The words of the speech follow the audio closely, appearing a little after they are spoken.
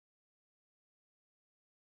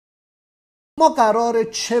ما قراره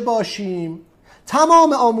چه باشیم؟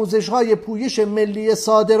 تمام آموزش‌های پویش ملی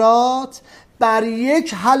صادرات بر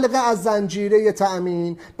یک حلقه از زنجیره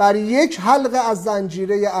تأمین، بر یک حلقه از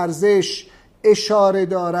زنجیره ارزش اشاره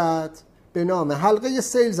دارد به نام حلقه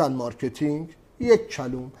سیلز اند مارکتینگ. یک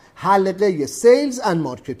کلوم، حلقه سیلز اند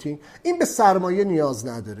مارکتینگ. این به سرمایه نیاز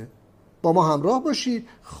نداره. با ما همراه باشید.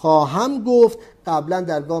 خواهم گفت، قبلا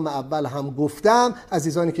در گام اول هم گفتم،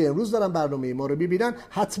 عزیزانی که امروز دارن برنامه ما رو ببینن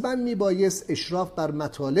حتما میبایست اشراف بر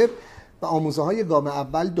مطالب و آموزه های گام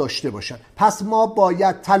اول داشته باشن. پس ما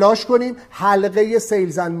باید تلاش کنیم حلقه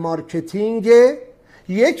سیلز اند مارکتینگ،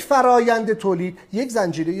 یک فرایند تولید، یک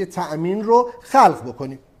زنجیره تأمین رو خلق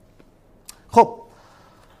بکنیم. خب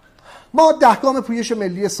ما 10 گام پویش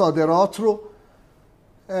ملی صادرات رو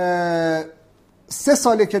 3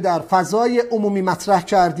 ساله که در فضای عمومی مطرح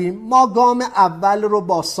کردیم. ما گام اول رو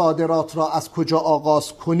با صادرات را از کجا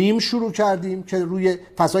آغاز کنیم شروع کردیم که روی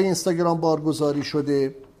فضای اینستاگرام بارگذاری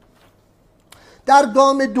شده. در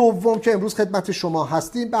گام دوم که امروز خدمت شما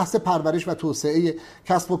هستیم بحث پرورش و توسعه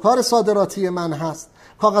کسب و کار صادراتی من هست.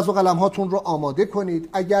 کاغذ و قلم هاتون رو آماده کنید.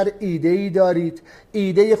 اگر ایده‌ای دارید،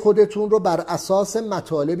 ایده خودتون رو بر اساس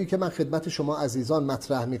مطالبی که من خدمت شما عزیزان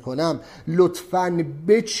مطرح میکنم لطفاً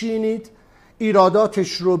بچینید،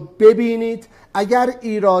 ایراداتش رو ببینید. اگر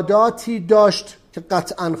ایراداتی داشت که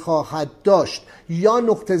قطعاً خواهد داشت، یا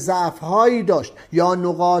نقطه ضعف هایی داشت یا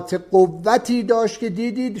نقاط قوتی داشت که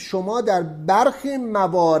دیدید شما در برخی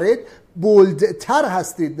موارد بولدتر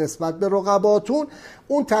هستید نسبت به رقباتون،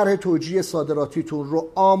 اون طرح توجیه صادراتیتون رو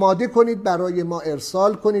آماده کنید، برای ما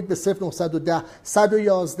ارسال کنید به 0910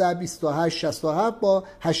 111 28 67 با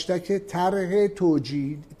هشتگ طرح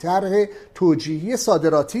توجیهی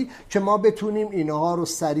صادراتی که ما بتونیم اینها رو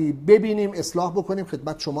سریع ببینیم، اصلاح بکنیم،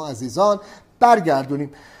 خدمت شما عزیزان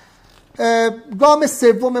برگردونیم. گام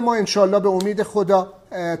سوم ما انشالله به امید خدا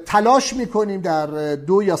تلاش میکنیم در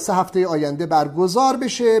 2 یا 3 هفته آینده برگزار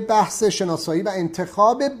بشه. بحث شناسایی و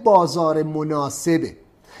انتخاب بازار مناسبه.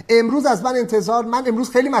 امروز از من امروز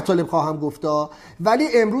خیلی مطالب خواهم گفتا، ولی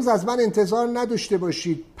امروز از من انتظار نداشته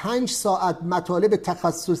باشید 5 ساعت مطالب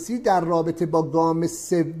تخصصی در رابطه با گام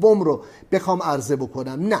سوم رو بخوام عرضه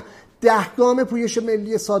بکنم. نه، 10 گام پویش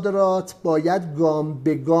ملی صادرات باید گام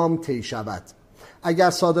به گام طی شود. اگر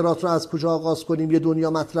صادرات رو از کجا آغاز کنیم یه دنیا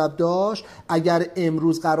مطلب داشت. اگر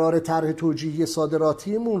امروز قرار طرح توجیهی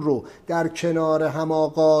صادراتیمون رو در کنار هم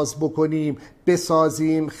آغاز بکنیم،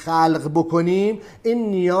 بسازیم، خلق بکنیم، این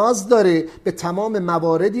نیاز داره به تمام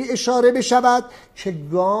مواردی اشاره بشود که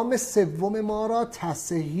گام سوم ما را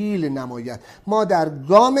تسهیل نماید. ما در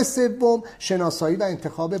گام سوم شناسایی و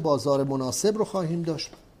انتخاب بازار مناسب رو خواهیم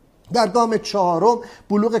داشت. در گام چهارم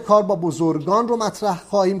بلوغ کار با بزرگان رو مطرح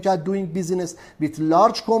خواهیم کرد. doing business with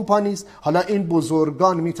large companies. حالا این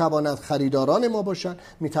بزرگان میتوانند خریداران ما باشند،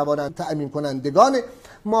 میتوانند تأمین کنندگان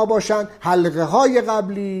ما باشند، حلقه های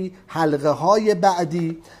قبلی، حلقه های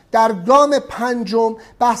بعدی. در گام پنجم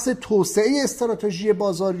بحث توسعه استراتژی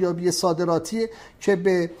بازاریابی صادراتی که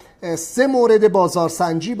به 3 مورد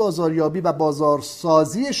بازارسنجی، بازاریابی و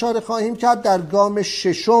بازارسازی اشاره خواهیم کرد. در گام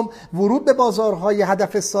ششم ورود به بازارهای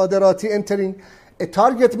هدف صادراتی، entering a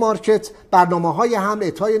target market، برنامه‌های حمل،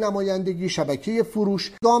 اعطای نمایندگی، شبکه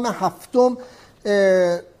فروش. گام هفتم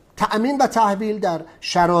تأمین و تحویل در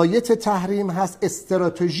شرایط تحریم هست،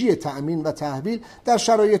 استراتژی تأمین و تحویل در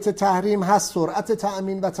شرایط تحریم هست، سرعت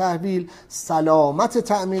تأمین و تحویل، سلامت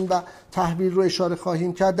تأمین و تحویل رو اشاره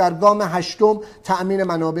خواهیم کرد. در گام هشتم تأمین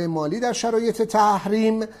منابع مالی در شرایط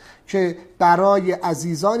تحریم که برای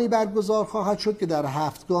عزیزانی برگزار خواهد شد که در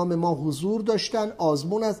 7 گام ما حضور داشتن.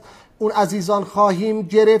 آزمون از اون عزیزان خواهیم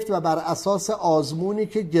گرفت و بر اساس آزمونی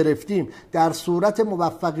که گرفتیم در صورت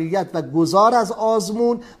موفقیت و گذار از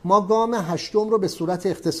آزمون ما گام هشتم رو به صورت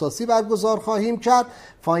اختصاصی برگزار خواهیم کرد.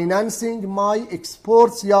 فایننسینگ مای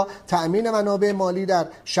اکسپورتس یا تأمین منابع مالی در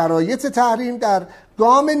شرایط تحریم. در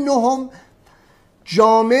گام نهم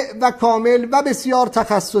جامع و کامل و بسیار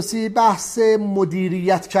تخصصی بحث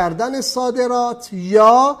مدیریت کردن صادرات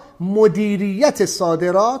یا مدیریت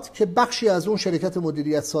صادرات که بخشی از اون شرکت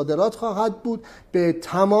مدیریت صادرات خواهد بود. به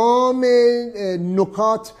تمام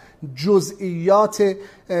نکات، جزئیات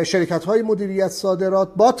شرکت های مدیریت صادرات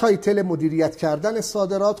با تایتل مدیریت کردن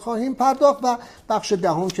صادرات خواهیم پرداخت. و بخش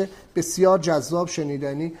دهم که بسیار جذاب،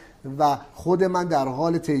 شنیدنی و خود من در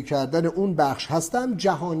حال طی کردن اون بخش هستم،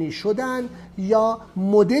 جهانی شدن یا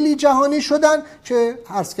مدلی جهانی شدن که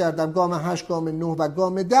عرض کردم گام 8، گام 9 و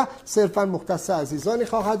گام 10 صرفا مختص عزیزانی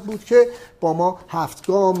خواهد بود که با ما 7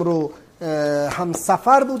 گام رو هم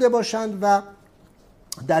سفر بوده باشند و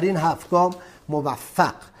در این 7 گام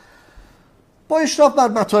موفق. با اشراف بر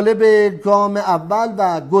مطالب گام اول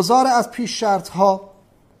و گذار از پیش شرط ها،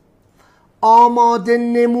 آماده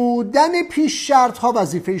نمودن پیش شرط ها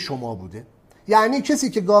وظیفه شما بوده. یعنی کسی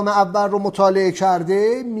که گام اول رو مطالعه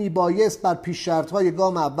کرده میبایست بر پیش شرط های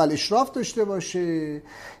گام اول اشراف داشته باشه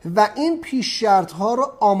و این پیش شرط ها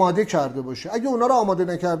رو آماده کرده باشه. اگه اونا رو آماده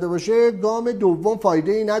نکرده باشه گام دوم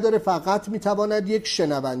فایده ای نداره، فقط میتواند یک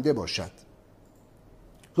شنونده باشد.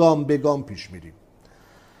 گام به گام پیش میریم.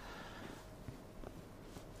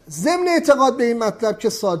 ضمن اعتقاد به این مطلب که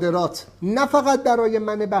صادرات نه فقط برای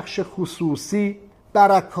من بخش خصوصی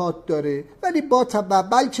برکات داره، ولی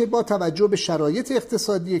بلکه با توجه به شرایط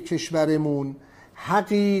اقتصادی کشورمون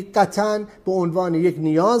حقیقتاً به عنوان یک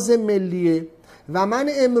نیاز ملیه و من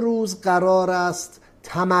امروز قرار است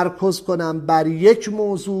تمرکز کنم بر یک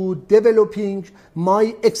موضوع، developing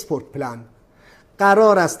my export plan.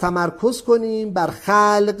 قرار است تمرکز کنیم بر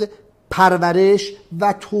خلق، پرورش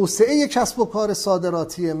و توسعه کسب و کار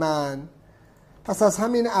صادراتی من. پس از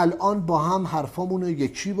همین الان با هم حرفامون رو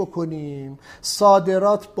یکی بکنیم.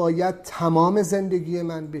 صادرات باید تمام زندگی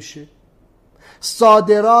من بشه.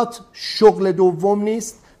 صادرات شغل دوم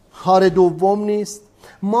نیست، کار دوم نیست.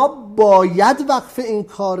 ما باید وقف این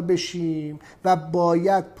کار بشیم و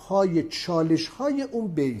باید پای چالش های اون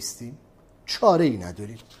بایستیم. چاره ای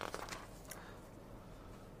نداریم.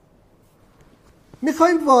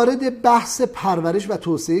 میخوایم وارد بحث پرورش و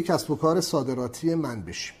توسعه کسب و کار صادراتی من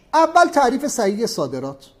بشیم. اول تعریف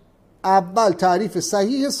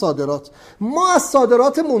صحیح صادرات. ما از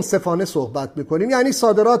صادرات منصفانه صحبت میکنیم، یعنی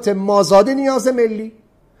صادرات مازاد نیاز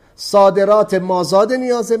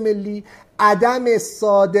ملی، عدم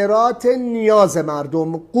صادرات نیاز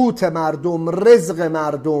مردم، قوت مردم، رزق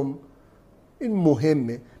مردم. این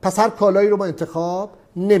مهمه. پس هر کالایی رو ما انتخاب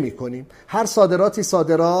نمی کنیم. هر صادراتی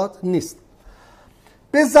صادرات نیست.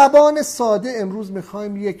 به زبان ساده امروز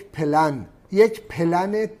میخوایم یک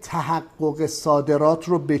پلن تحقق صادرات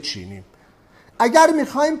رو بچینیم. اگر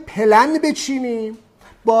میخوایم پلن بچینیم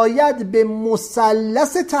باید به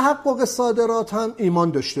مثلث تحقق صادرات هم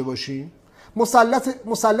ایمان داشته باشیم.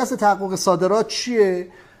 مثلث تحقق صادرات چیه؟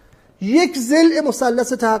 یک ضلع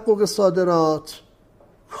مثلث تحقق صادرات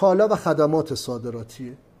کالا و خدمات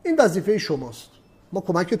صادراتیه. این وظیفه شماست. ما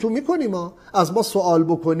کمکتون میکنیم، از ما سوال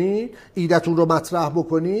بکنید، ایده‌تون رو مطرح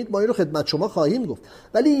بکنید، ما این رو خدمت شما خواهیم گفت.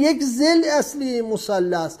 ولی یک ضلع اصلی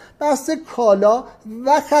مثلث بحث کالا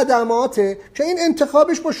و خدماته که این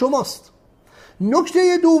انتخابش با شماست.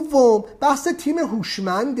 نکته دوم بحث تیم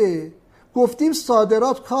هوشمنده. گفتیم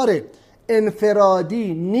صادرات کار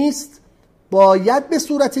انفرادی نیست، باید به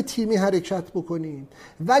صورت تیمی حرکت بکنیم.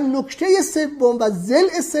 و نکته سوم و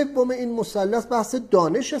ضلع سوم این مثلث بحث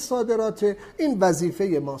دانش صادرات. این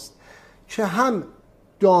وظیفه ماست که هم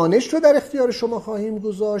دانش رو در اختیار شما خواهیم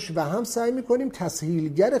گذاشت و هم سعی میکنیم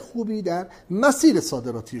تسهیلگر خوبی در مسیر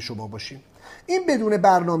صادراتی شما باشیم. این بدون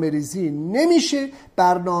برنامه ریزی نمیشه.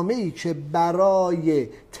 برنامه‌ای که برای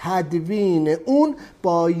تدوین اون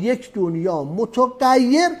با یک دنیا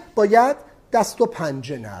متغیر باید دست و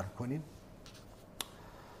پنجه نرم کنیم.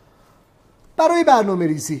 برای برنامه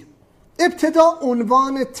ریزی ابتدا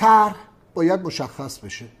عنوان طرح باید مشخص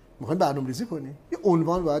بشه. میخوایم برنامه ریزی کنیم، یه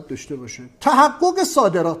عنوان باید داشته باشه. تحقق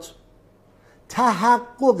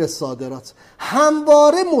صادرات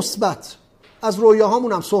همواره مثبت. از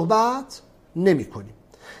رویاهامون هم صحبت نمی کنیم.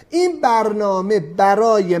 این برنامه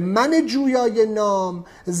برای من جویای نام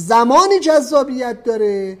زمانی جذابیت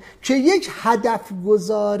داره که یک هدف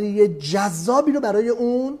گذاری جذابی رو برای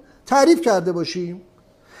اون تعریف کرده باشیم.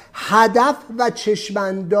 هدف و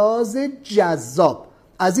چشمانداز جذاب.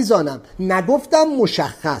 عزیزانم نگفتم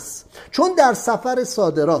مشخص، چون در سفر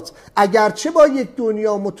صادرات اگرچه با یک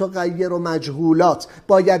دنیا متغیر و مجهولات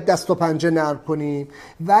باید دست و پنجه نرم کنیم،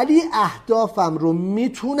 ولی اهدافم رو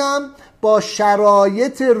میتونم با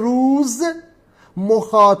شرایط روز،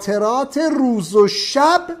 مخاطرات روز و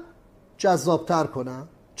شب جذابتر کنم.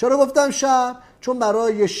 چرا گفتم شب؟ چون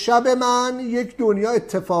برای شب من یک دنیا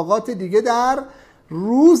اتفاقات دیگه در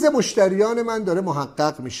روز مشتریان من داره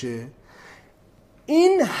محقق میشه.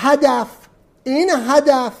 این هدف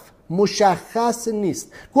مشخص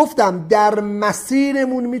نیست. گفتم در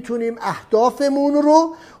مسیرمون میتونیم اهدافمون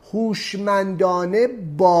رو هوشمندانه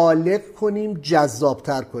بالغ کنیم،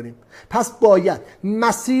 جذابتر کنیم. پس باید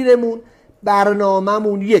مسیرمون،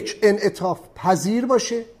 برنامه‌مون یک انعطاف پذیر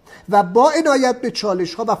باشه و با عنایت به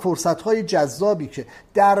چالش ها و فرصت های جذابی که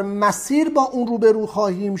در مسیر با اون روبرو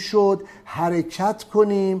خواهیم شد حرکت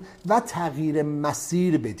کنیم و تغییر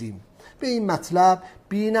مسیر بدیم. به این مطلب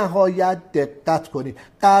بی نهایت دقت کنید.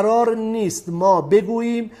 قرار نیست ما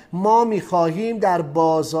بگوییم ما میخواهیم در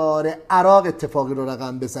بازار عراق اتفاقی رو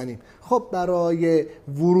رقم بزنیم. خب برای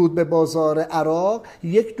ورود به بازار عراق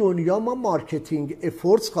یک دنیا ما مارکتینگ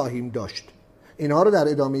افورتس خواهیم داشت. اینها رو در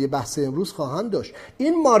ادامه بحث امروز خواهم داشت.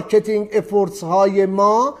 این مارکتینگ افورتس های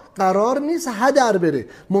ما قرار نیست هدر بره.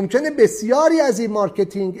 ممکنه بسیاری از این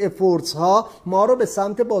مارکتینگ افورتس ها ما رو به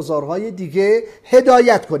سمت بازارهای دیگه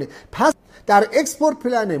هدایت کنه. پس در اکسپورت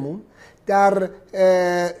پلنمون، در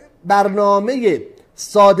برنامه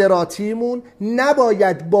صادراتیمون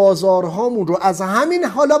نباید بازارهامون رو از همین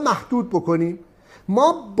حالا محدود بکنیم.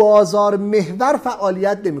 ما بازار محور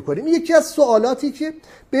فعالیت نمی کنیم. یکی از سوالاتی که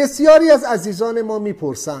بسیاری از عزیزان ما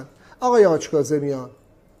میپرسن: آقای حاج کاظمیان،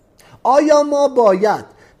 آیا ما باید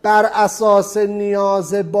بر اساس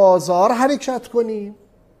نیاز بازار حرکت کنیم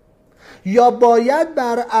یا باید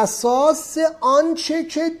بر اساس آنچه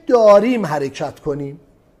که داریم حرکت کنیم؟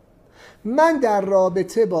 من در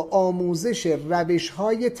رابطه با آموزش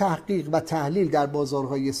روش‌های تحقیق و تحلیل در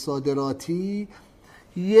بازارهای صادراتی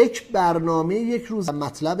یک برنامه یک روز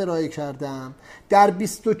مطلب ارائه کردم. در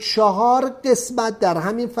 24 قسمت در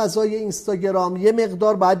همین فضای اینستاگرام، یه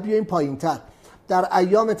مقدار باید بیایم پایین‌تر، در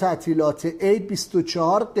ایام تعطیلات عید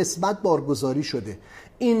 24 قسمت بارگذاری شده.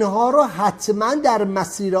 اینها رو حتما در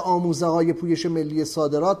مسیر آموزه های پویش ملی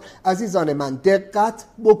صادرات عزیزان من دقت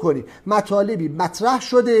بکنید. مطالبی مطرح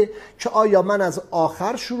شده که آیا من از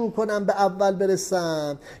آخر شروع کنم به اول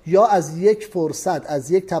برسم یا از یک فرصت،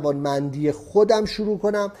 از یک توانمندی خودم شروع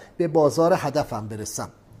کنم به بازار هدفم برسم.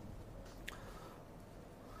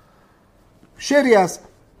 شعری از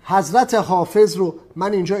حضرت حافظ رو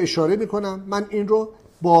من اینجا اشاره میکنم. من این رو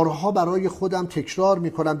بارها برای خودم تکرار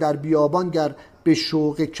میکنم. در بیابان گر به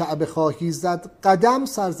شوق کعبه خواهی زد، قدم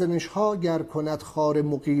سرزنش ها گر کند خار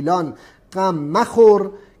مغیلان. غم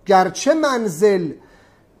مخور گرچه منزل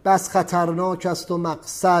بس خطرناک است و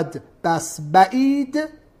مقصد بس بعید.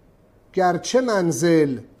 گرچه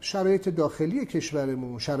منزل، شرایط داخلی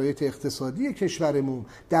کشورمون، شرایط اقتصادی کشورمون،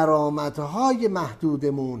 درآمدهای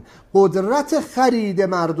محدودمون، قدرت خرید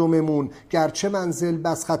مردممون، گرچه منزل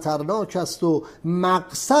بس خطرناک است و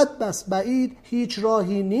مقصد بس بعید. هیچ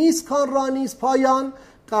راهی نیست کان را نیست پایان.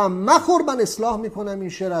 غم مخور. من اصلاح میکنم این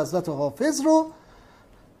شعر حضرت حافظ رو.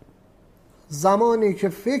 زمانی که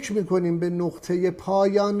فکر میکنیم به نقطه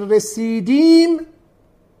پایان رسیدیم،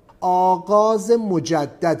 آغاز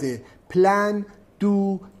مجدده. پلان،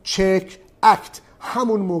 دو، چک، اکت.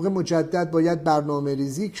 همون موقع مجدد باید برنامه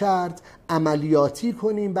ریزی کرد، عملیاتی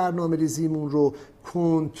کنیم، برنامه ریزیمون رو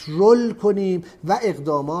کنترل کنیم و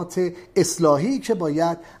اقدامات اصلاحی که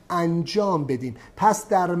باید انجام بدیم. پس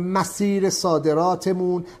در مسیر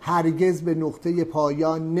صادراتمون هرگز به نقطه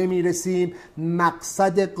پایان نمیرسیم.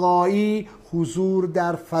 مقصد غایی حضور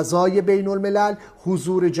در فضای بین الملل،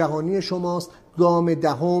 حضور جهانی شماست. گام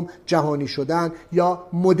دهم جهانی شدن یا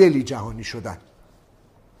مدلی جهانی شدن.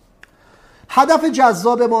 هدف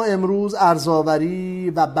جذاب ما امروز ارزآوری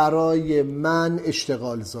و برای من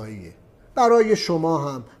اشتغال زاییه. برای شما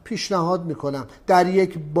هم پیشنهاد میکنم در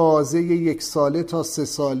یک بازه 1 ساله تا 3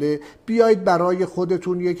 ساله بیایید برای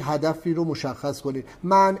خودتون یک هدفی رو مشخص کنید.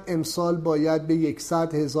 من امسال باید به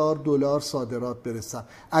 $100,000 صادرات برسم.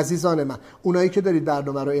 عزیزان من، اونایی که دارید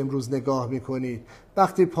برنامه رو امروز نگاه میکنید،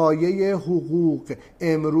 وقتی پایه حقوق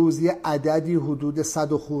امروز یه عددی حدود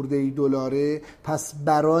 100 و خورده دلاره، پس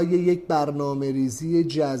برای یک برنامه ریزی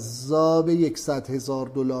جذاب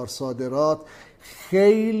 $100,000 صادرات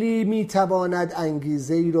خیلی میتواند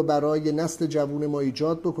انگیزه ای رو برای نسل جوان ما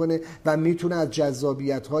ایجاد بکنه و میتونه از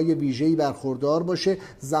جذابیت‌های ویژه‌ای برخوردار باشه.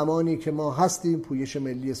 زمانی که ما هستیم پویش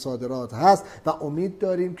ملی صادرات هست و امید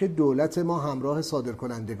داریم که دولت ما همراه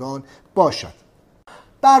صادرکنندگان باشد.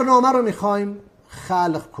 برنامه رو میخوایم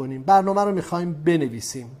خلق کنیم، برنامه رو میخوایم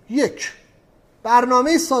بنویسیم. 1.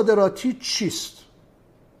 برنامه صادراتی چیست؟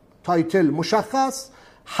 تایتل مشخص،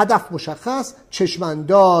 هدف مشخص،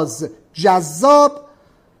 چشمانداز جذاب.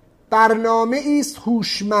 برنامه است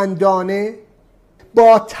هوشمندانه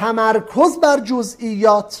با تمرکز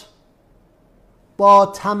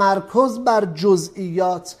بر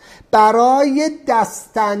جزئیات، برای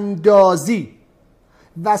دستاندازی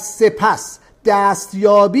و سپس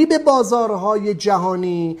دستیابی به بازارهای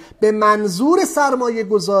جهانی به منظور سرمایه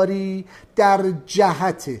گذاری در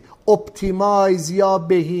جهت اپتیمایز یا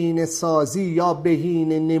بهینه سازی یا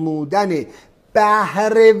بهینه نمودن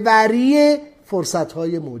بهره‌وری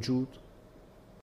فرصت‌های موجود.